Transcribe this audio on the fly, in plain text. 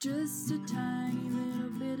Just a tiny little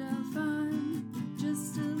bit of fun.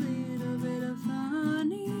 Just a little bit of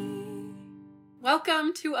funny.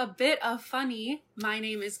 Welcome to A Bit of Funny. My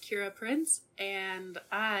name is Kira Prince, and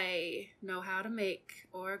I know how to make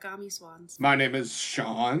origami swans. My name is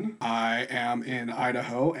Sean. I am in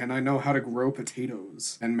Idaho, and I know how to grow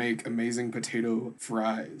potatoes and make amazing potato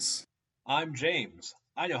fries. I'm James.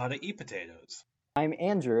 I know how to eat potatoes. I'm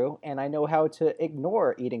Andrew, and I know how to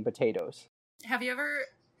ignore eating potatoes. Have you ever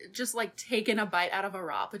just taken a bite out of a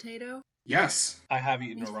raw potato? Yes. I have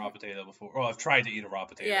eaten a raw potato before. Or I've tried to eat a raw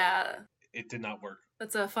potato. Yeah. It did not work.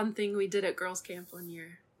 That's a fun thing we did at girls' camp one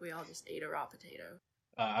year. We all just ate a raw potato.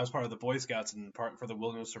 I was part of the Boy Scouts, and part for the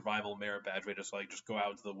Wilderness Survival Merit Badge, we just go out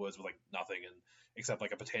into the woods with nothing and except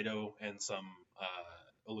a potato and some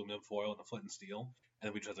aluminum foil and a flint and steel, and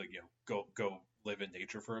then we just go live in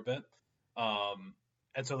nature for a bit.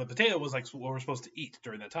 And so the potato was what we're supposed to eat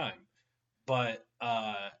during that time, but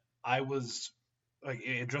I was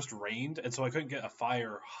it just rained, and so I couldn't get a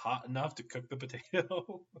fire hot enough to cook the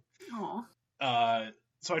potato. Aww.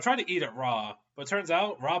 So I tried to eat it raw, but it turns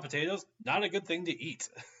out raw potatoes, not a good thing to eat.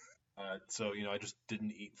 So I just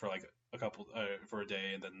didn't eat for a couple for a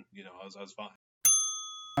day, and then I was fine.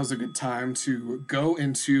 That was a good time to go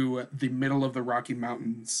into the middle of the Rocky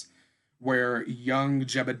Mountains, where young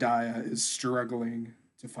Jebediah is struggling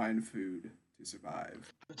to find food to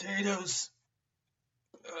survive. Potatoes.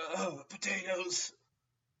 Potatoes.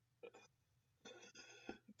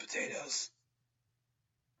 Potatoes.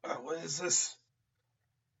 What is this?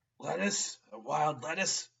 Lettuce? A wild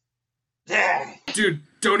lettuce? Yeah. Dude,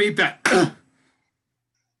 don't eat that.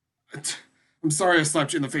 I'm sorry I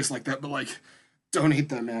slapped you in the face like that, but don't eat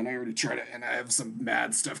that, man. I already tried it, and I have some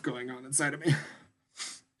mad stuff going on inside of me.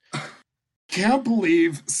 Can't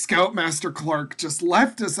believe Scoutmaster Clark just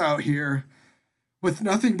left us out here with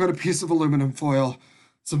nothing but a piece of aluminum foil,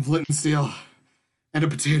 some flint and steel, and a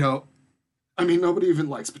potato. I mean, nobody even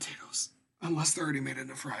likes potatoes. Unless they're already made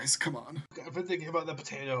into fries. Come on. I've been thinking about the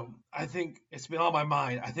potato. I think it's been on my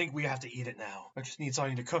mind. I think we have to eat it now. I just need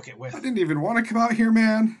something to cook it with. I didn't even want to come out here,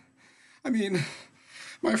 man. I mean,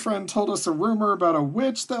 my friend told us a rumor about a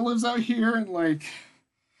witch that lives out here, and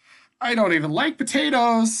I don't even like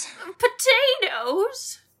potatoes.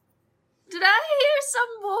 Potatoes? Did I hear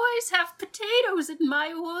some boys have potatoes in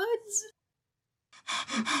my woods?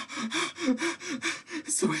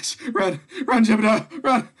 It's the witch. Run, Jebediah,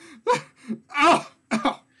 run. Ow!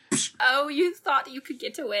 Ow! Oh, you thought you could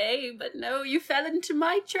get away, but no, you fell into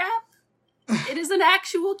my trap. It is an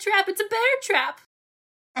actual trap. It's a bear trap.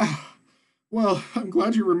 Well, I'm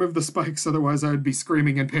glad you removed the spikes, otherwise I'd be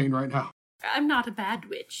screaming in pain right now. I'm not a bad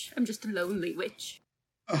witch. I'm just a lonely witch.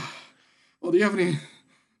 Well, do you have any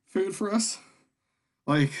food for us?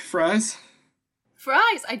 Fries?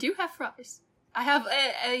 Fries? I do have fries. I have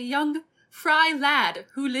a young fry lad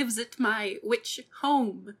who lives at my witch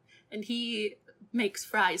home, and he makes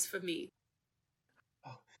fries for me.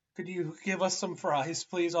 Oh, could you give us some fries,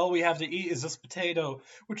 please? All we have to eat is this potato,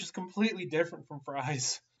 which is completely different from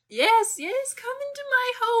fries. Yes, come into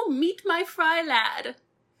my home, meet my fry lad.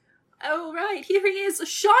 Oh, right, here he is,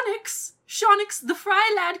 Shonix. Shonix, the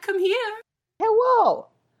fry lad, come here. Hello,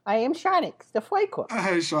 I am Shonix, the fry cook.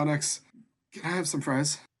 Hi, Shonix. Can I have some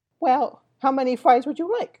fries? Well, how many fries would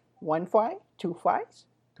you like? 1 fry? 2 fries?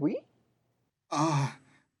 3?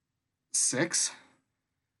 6.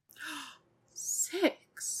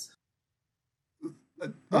 6?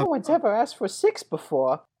 No one's ever asked for 6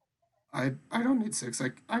 before. I don't need 6.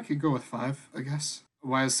 I could go with 5, I guess.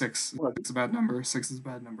 Why is 6? It's a bad number. 6 is a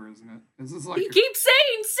bad number, isn't it? He keeps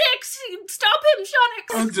saying 6! Stop him,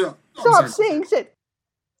 Shonix! Stop saying 6!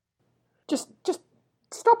 Just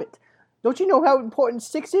stop it. Don't you know how important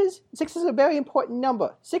 6 is? 6 is a very important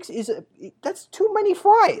number. 6 is that's too many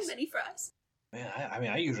fries. Too many fries. Man,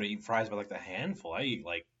 I usually eat fries by a handful. I eat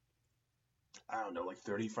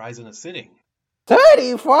 30 fries in a sitting.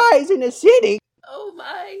 30 fries in a sitting? Oh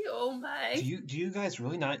my. Do you guys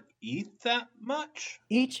really not eat that much?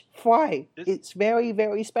 Each fry, it's very,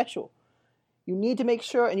 very special. You need to make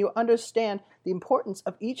sure and you understand the importance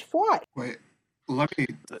of each fry. Wait, let me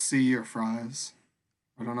see your fries.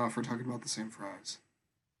 I don't know if we're talking about the same fries.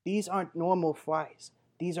 These aren't normal fries.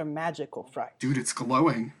 These are magical fries. Dude, it's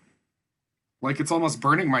glowing. It's almost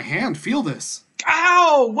burning my hand. Feel this.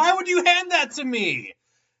 Ow! Why would you hand that to me?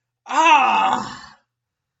 Ah!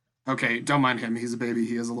 Okay, don't mind him. He's a baby.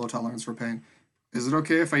 He has a low tolerance for pain. Is it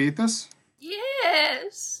okay if I eat this?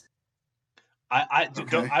 Yes.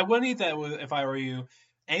 Okay. I wouldn't eat that if I were you.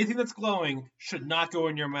 Anything that's glowing should not go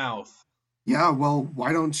in your mouth. Yeah, well,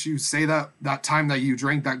 why don't you say that time that you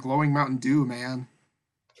drank that glowing Mountain Dew, man?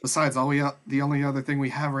 Besides, the only other thing we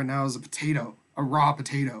have right now is a potato, a raw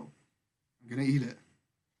potato. I'm gonna eat it.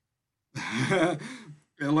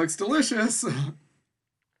 It looks delicious. Why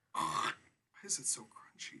is it so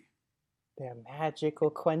crunchy? They're magical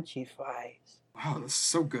crunchy fries. Wow, this is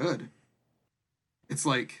so good. It's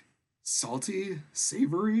like salty,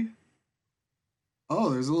 savory. Oh,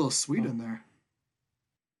 there's a little sweet in there.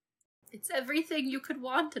 It's everything you could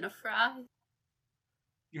want in a fry.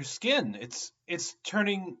 Your skin, it's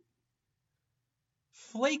turning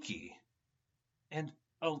flaky, and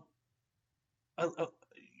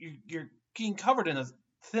you're getting covered in a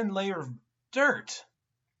thin layer of dirt.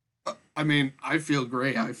 I mean, I feel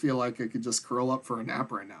great. I feel like I could just curl up for a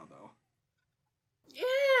nap right now, though.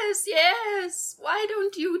 Yes. Why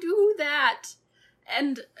don't you do that?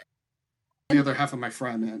 And The other half of my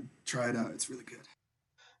fry, man. Try it out. It's really good.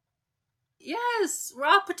 yes,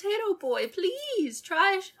 raw potato boy, please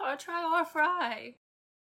try our fry.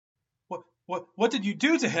 What did you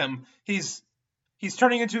do to him? He's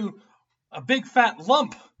turning into a big fat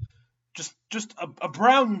lump. Just a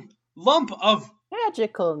brown lump of...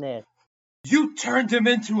 Magicalness. You turned him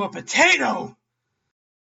into a potato!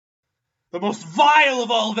 The most vile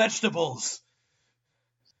of all vegetables!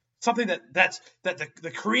 Something that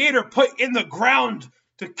the creator put in the ground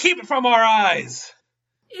to keep it from our eyes!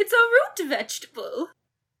 It's a root vegetable.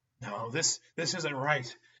 No, this isn't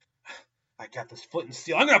right. I got this flint and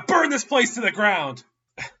steel. I'm gonna burn this place to the ground!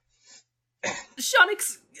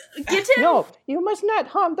 Shonix, get him! No, you must not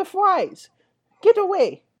harm the fries. Get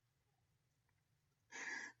away.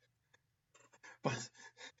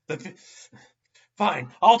 But fine,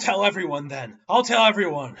 I'll tell everyone then. I'll tell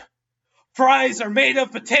everyone. Fries are made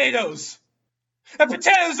of potatoes! And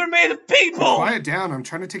potatoes are made of people! Quiet down. I'm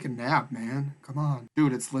trying to take a nap, man. Come on.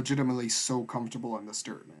 Dude, it's legitimately so comfortable in this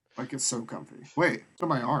dirt, man. Like, it's so comfy. Wait, what are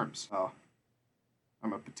my arms? Oh.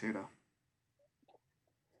 I'm a potato.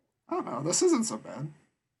 I don't know. This isn't so bad.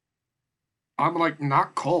 I'm, like,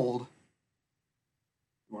 not cold.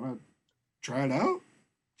 You want to try it out?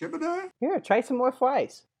 Jebediah? Here, try some more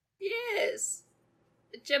fries. Yes.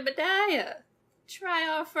 Jebediah, try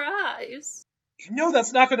our fries. You know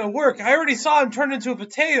that's not gonna work. I already saw him turn into a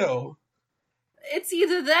potato. It's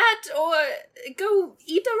either that or go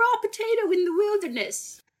eat a raw potato in the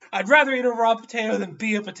wilderness. I'd rather eat a raw potato than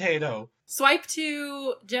be a potato. Swipe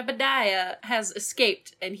to Jebediah has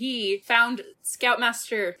escaped, and he found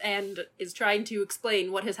Scoutmaster and is trying to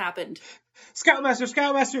explain what has happened. Scoutmaster,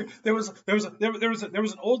 there was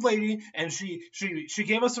an old lady, and she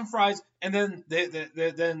gave us some fries, and then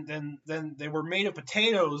they were made of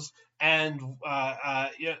potatoes, and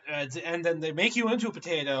then they make you into a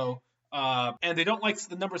potato, and they don't like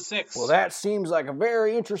the number 6. Well, that seems like a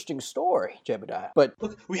very interesting story, Jebediah. But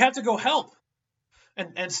Look, we have to go help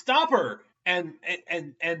and stop her, and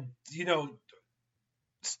you know,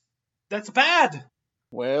 that's bad.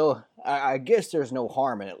 well, I guess there's no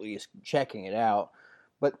harm in at least checking it out.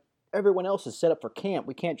 But everyone else is set up for camp.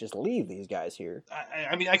 We can't just leave these guys here.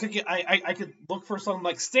 I mean, I could look for some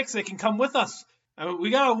like sticks that can come with us. I mean, we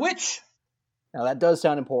got a witch. Now that does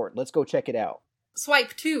sound important. Let's go check it out.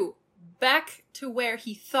 Swipe 2, back to where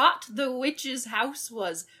he thought the witch's house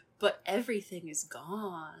was, but everything is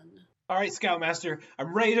gone. All right, Scoutmaster,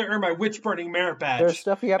 I'm ready to earn my witch burning merit badge. There's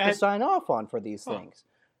stuff you have to And- sign off on for these things.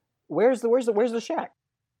 Where's the shack?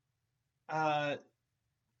 I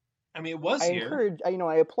mean, it was I here. encourage,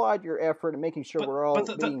 I applaud your effort in making sure But- we're all but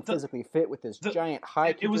the- being physically fit with this giant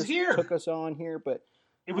hike it was you just here. took us on here, but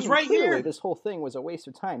It was I mean, right clearly here. This whole thing was a waste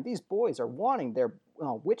of time. These boys are wanting their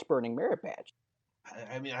witch burning merit badge.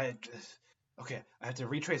 I mean, okay. I have to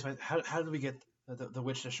retrace my. How did we get the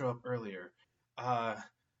witch to show up earlier?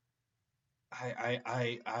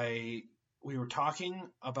 We were talking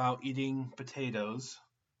about eating potatoes.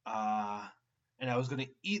 And I was going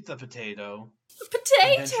to eat the potato.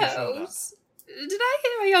 And then she showed up. Potatoes? Did I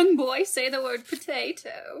hear a young boy say the word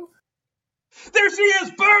potato? There she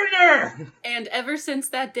is! Burn her! And ever since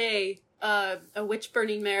that day, a witch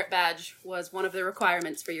burning merit badge was one of the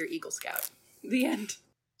requirements for your Eagle Scout. The end.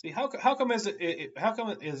 See, how come is it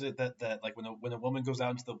that like when a woman goes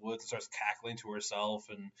out into the woods and starts cackling to herself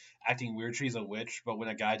and acting weird, she's a witch, but when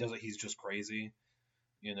a guy does it, he's just crazy?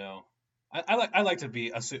 You know, I like to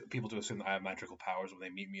people to assume that I have magical powers when they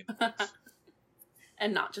meet me in the woods.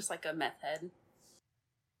 And not just like a meth head.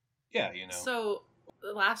 Yeah, you know. So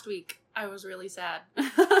last week I was really sad.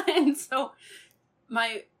 And so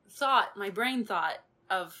my brain thought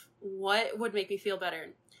of what would make me feel better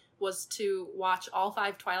was to watch all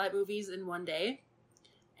 5 Twilight movies in one day.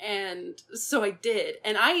 And so I did.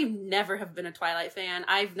 And I never have been a Twilight fan.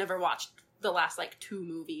 I've never watched the last 2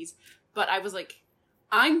 movies. But I was like,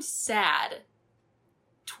 I'm sad.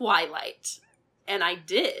 Twilight. And I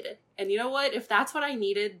did. And you know what? If that's what I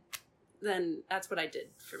needed, then that's what I did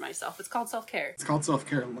for myself. It's called self-care. It's called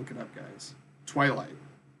self-care. Look it up, guys. Twilight.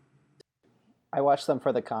 I watched them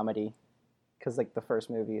for the comedy because like the first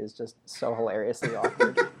movie is just so hilariously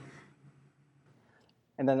awkward.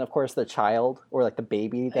 And then of course the child or like the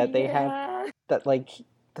baby that they have that's like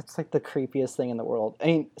the creepiest thing in the world. I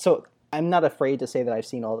mean, so I'm not afraid to say that I've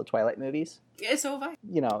seen all the Twilight movies. Yeah, so have I.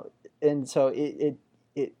 You know, and so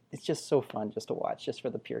it's just so fun just to watch just for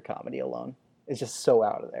the pure comedy alone. It's just so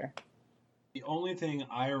out of there. The only thing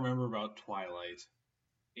I remember about Twilight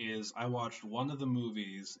is I watched one of the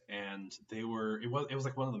movies and it was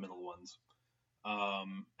like one of the middle ones.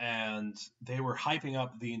 And they were hyping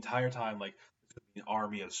up the entire time like an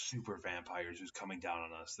army of super vampires who's coming down on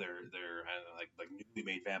us. They're like newly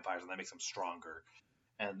made vampires, and that makes them stronger.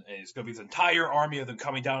 And it's gonna be this entire army of them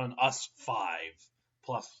coming down on us 5,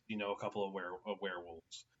 plus a couple of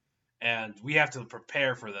werewolves. And we have to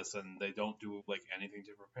prepare for this, and they don't do like anything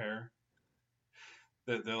to prepare.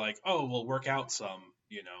 They're like, oh, we'll work out some,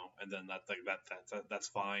 and then that's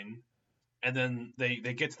fine. And then they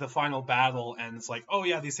get to the final battle, and it's like, oh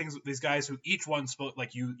yeah, these guys who each one spoke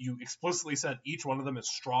like you explicitly said each one of them is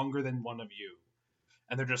stronger than one of you,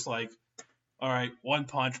 and they're just like, all right, one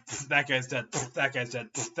punch, that guy's dead, that guy's dead,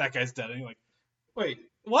 that guy's dead, and you're like, wait,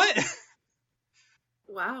 what?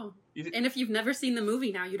 Wow. And if you've never seen the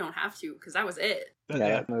movie now, you don't have to, because that was it.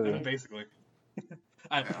 That movie. I mean, basically.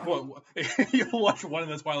 You'll watch one of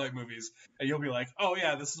the Twilight movies, and you'll be like, oh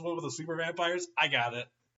yeah, this is one with the super vampires? I got it.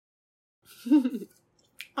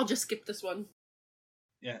 I'll just skip this one.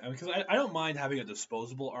 Yeah, because I don't mind having a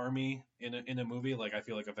disposable army in a movie. Like, I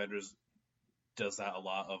feel like Avengers does that a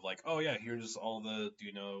lot of like, oh yeah, here's all the,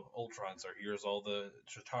 Ultrons, or here's all the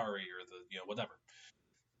Chitauri, or the, whatever.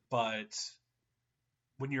 But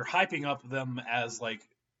when you're hyping up them as like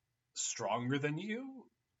stronger than you,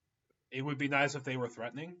 it would be nice if they were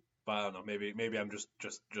threatening. But I don't know, maybe I'm just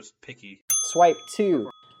picky. Swipe 2,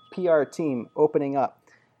 PR team opening up.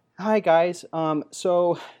 Hi guys,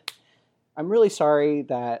 so I'm really sorry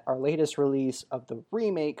that our latest release of the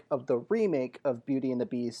remake of Beauty and the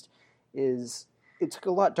Beast it took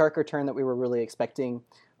a lot darker turn than we were really expecting.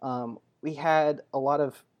 We had a lot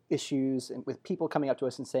of issues with people coming up to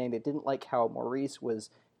us and saying they didn't like how Maurice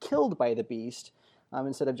was killed by the Beast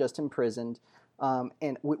instead of just imprisoned.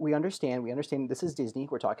 And we understand this is Disney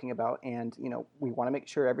we're talking about, and we want to make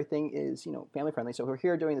sure everything is family friendly. So we're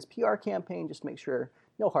here doing this PR campaign just to make sure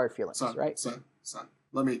no hard feelings, right? Son,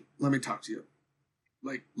 let me talk to you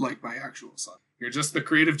like my actual son. You're just the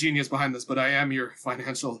creative genius behind this, but I am your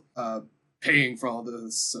financial paying for all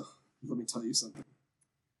this. So let me tell you something.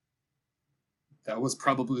 That was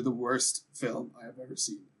probably the worst film I have ever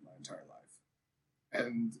seen in my entire life,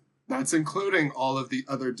 and that's including all of the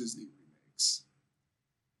other Disney remakes.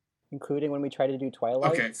 Including when we tried to do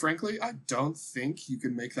Twilight? Okay, frankly, I don't think you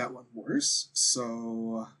can make that one worse,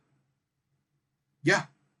 so yeah,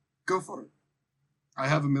 go for it. I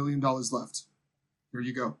have $1 million left. Here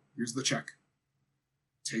you go. Here's the check.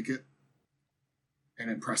 Take it and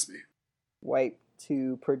impress me. Wipe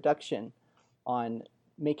to production on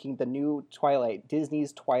making the new Twilight,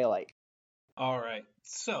 Disney's Twilight. All right.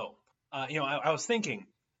 So, I was thinking,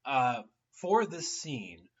 for this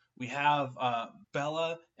scene, we have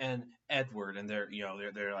Bella and Edward, and they're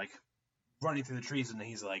like running through the trees, and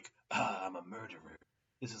he's like, I'm a murderer.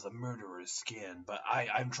 This is a murderer's skin, but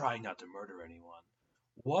I'm trying not to murder anyone.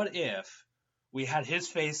 What if we had his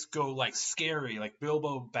face go like scary, like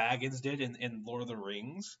Bilbo Baggins did in Lord of the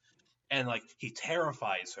Rings, and like he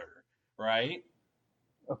terrifies her, right?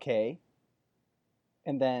 Okay.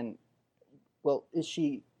 And then,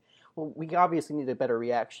 we obviously need a better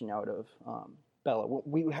reaction out of Bella.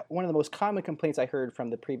 One of the most common complaints I heard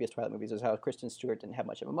from the previous Twilight movies is how Kristen Stewart didn't have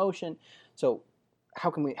much of emotion. So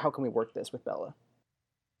how can we work this with Bella?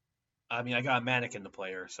 I mean, I got a mannequin to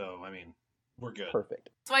play her, so I mean, we're good. Perfect.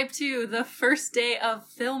 Swipe 2, the first day of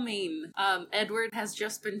filming. Edward has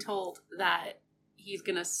just been told that he's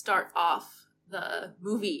gonna start off the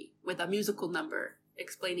movie with a musical number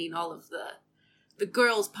explaining all of the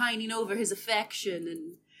girls pining over his affection,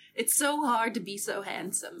 and it's so hard to be so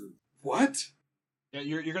handsome. What? Yeah,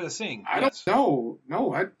 you're gonna sing. I don't know.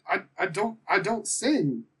 No, I don't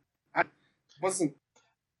sing. I wasn't.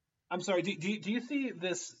 I'm sorry. Do you see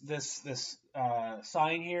this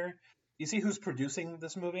sign here? You see who's producing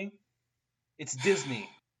this movie? It's Disney.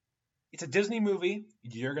 It's a Disney movie.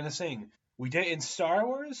 You're gonna sing. We did it in Star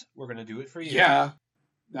Wars. We're gonna do it for you. Yeah.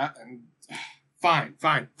 Fine.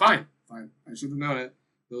 I should have known it.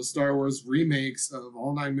 those Star Wars remakes of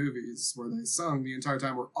all 9 movies where they sung the entire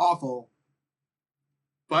time were awful.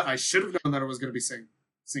 But I should have known that it was going to be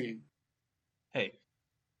singing. Hey,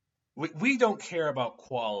 we don't care about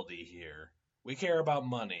quality here. We care about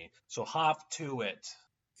money. So hop to it.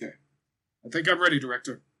 Okay. I think I'm ready,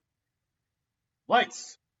 director.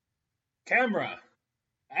 Lights. Camera.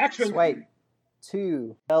 Action. Swipe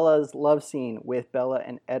 2. Bella's love scene with Bella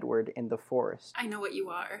and Edward in the forest. I know what you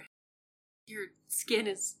are. Your skin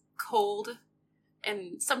is cold,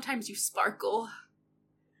 and sometimes you sparkle.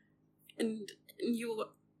 And you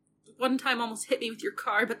one time almost hit me with your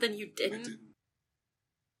car, but then you I didn't. didn't.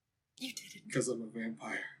 You didn't. Because I'm a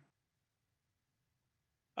vampire.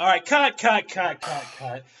 All right,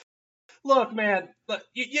 cut. Look, man, look,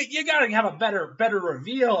 you gotta have a better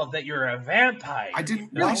reveal that you're a vampire. I didn't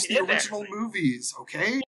Really watch the did that original thing. movies,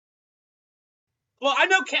 okay? Well, I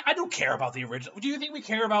don't care about the original. Do you think we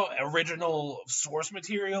care about original source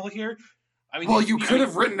material here? I mean, Well, you could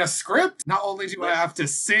have written a script. Not only do I have to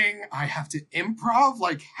sing, I have to improv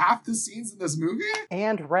like half the scenes in this movie.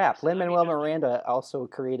 And rap. Lin-Manuel Miranda also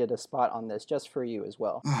created a spot on this just for you as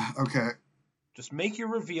well. Okay. just make your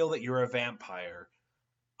reveal that you're a vampire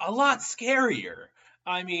a lot scarier.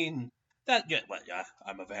 I mean,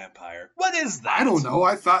 I'm a vampire. What is that? I don't know.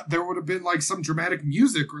 I thought there would have been like some dramatic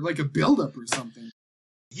music or like a build-up or something.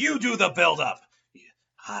 You do the build-up.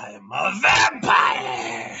 I'm a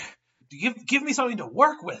vampire. Give me something to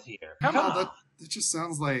work with here. Come on. That just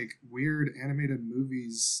sounds like weird animated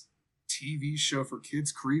movies, TV show for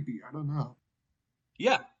kids. Creepy. I don't know.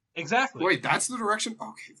 Yeah, exactly. Wait, that's the direction?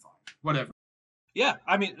 Okay, fine. Whatever. Yeah,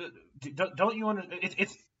 I mean, don't you understand?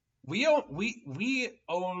 We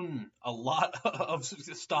own a lot of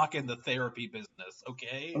stock in the therapy business.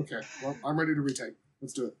 Okay. Okay. Well, I'm ready to retake.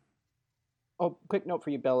 Let's do it. Oh, quick note for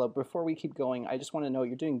you, Bella. Before we keep going, I just want to know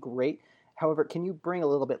you're doing great. However, can you bring a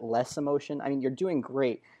little bit less emotion? I mean, you're doing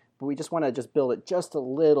great, but we just want to just build it just a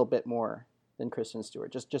little bit more than Kristen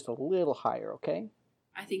Stewart, just a little higher, okay?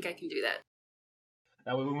 I think I can do that.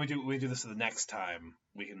 Now, when we do this the next time,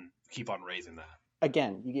 we can keep on raising that.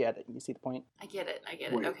 Again, you get it. You see the point? I get it.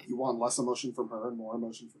 Wait, Okay. you want less emotion from her and more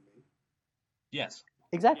emotion from me? Yes.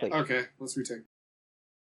 Exactly. Okay, let's retake.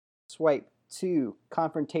 Swipe 2,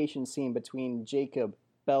 confrontation scene between Jacob,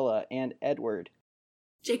 Bella, and Edward.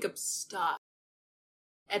 Jacob, stop.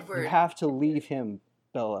 Edward, You have to leave him,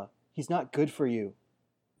 Bella. He's not good for you.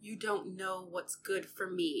 you don't know what's good for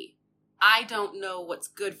me. I don't know what's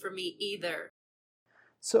good for me either.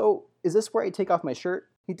 So, is this where I take off my shirt?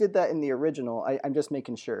 He did that in the original. I'm just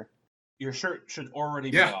making sure. Your shirt should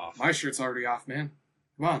already be Yeah, off. my shirt's already off, man.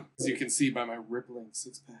 Come on. As you can see by my rippling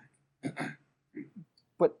six-pack.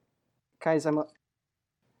 But, guys, I'm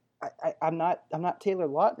not Taylor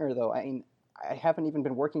Lautner, though. I mean, I haven't even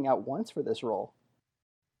been working out once for this role.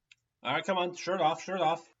 All right, come on, shirt off.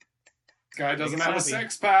 Guy doesn't Make it have a snappy.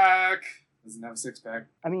 six-pack. Doesn't have a six-pack.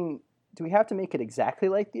 I mean, do we have to make it exactly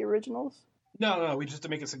like the originals? No, we just to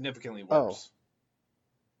make it significantly Oh. worse.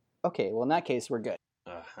 Okay, well, in that case, we're good.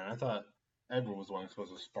 I thought Edward was the one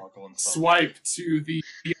supposed to sparkle and stuff. Swipe to the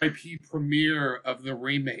VIP premiere of the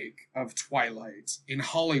remake of Twilight in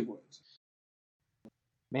Hollywood.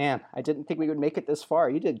 Man, I didn't think we would make it this far.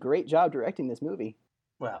 You did a great job directing this movie.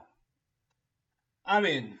 Well, I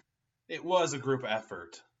mean, it was a group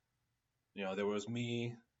effort. You know, there was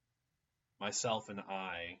me, myself, and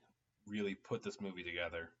I really put this movie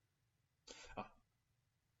together. Well,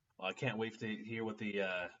 I can't wait to hear what the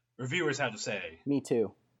reviewers have to say. Me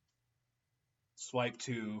too. Swipe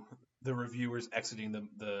to the reviewers exiting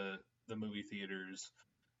the movie theaters,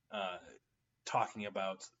 talking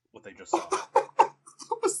about what they just saw.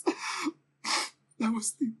 That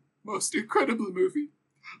was the most incredible movie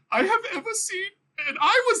I have ever seen, and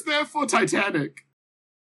I was there for Titanic.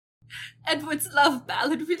 Edward's love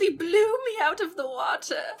ballad really blew me out of the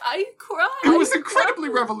water. I cried. It was incredibly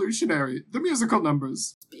revolutionary. The musical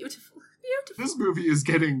numbers. Beautiful. This movie is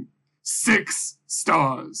getting 6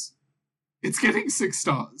 stars. It's getting 6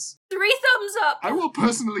 stars. 3 thumbs up. I will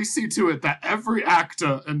personally see to it that every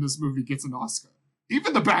actor in this movie gets an Oscar.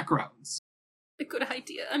 Even the backgrounds. A good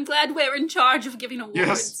idea. I'm glad we're in charge of giving awards.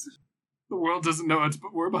 Yes. The world doesn't know it,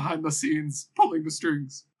 but we're behind the scenes, pulling the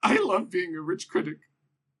strings. I love being a rich critic.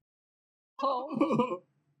 Oh.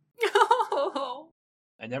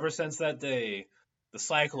 And ever since that day, the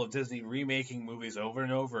cycle of Disney remaking movies over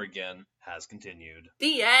and over again has continued.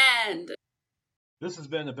 The end. This has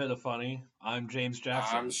been a bit of funny. I'm James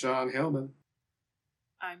Jackson. I'm Sean Hillman.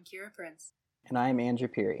 I'm Kira Prince. And I'm Andrew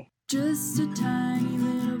Peary. Just a tiny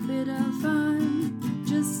little bit of fun,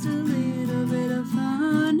 just a little bit of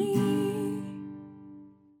funny.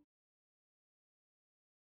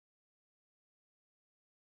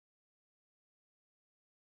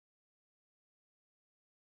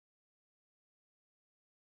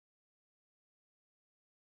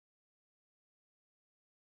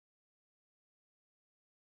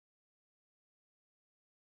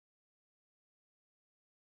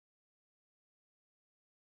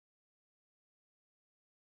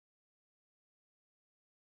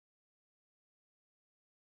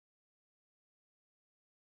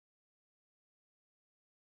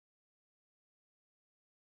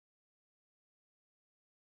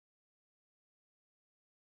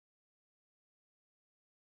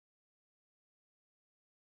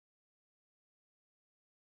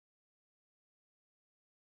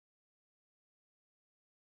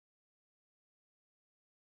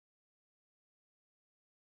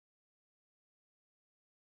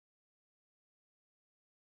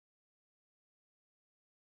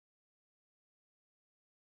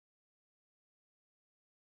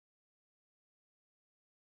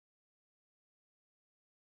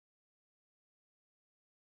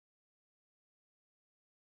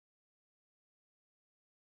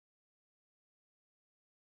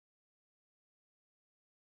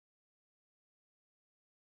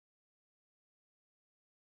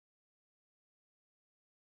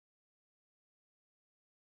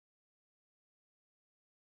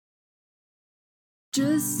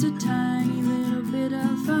 Just a tiny little bit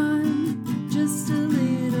of fun. Just a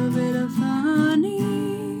little bit of fun.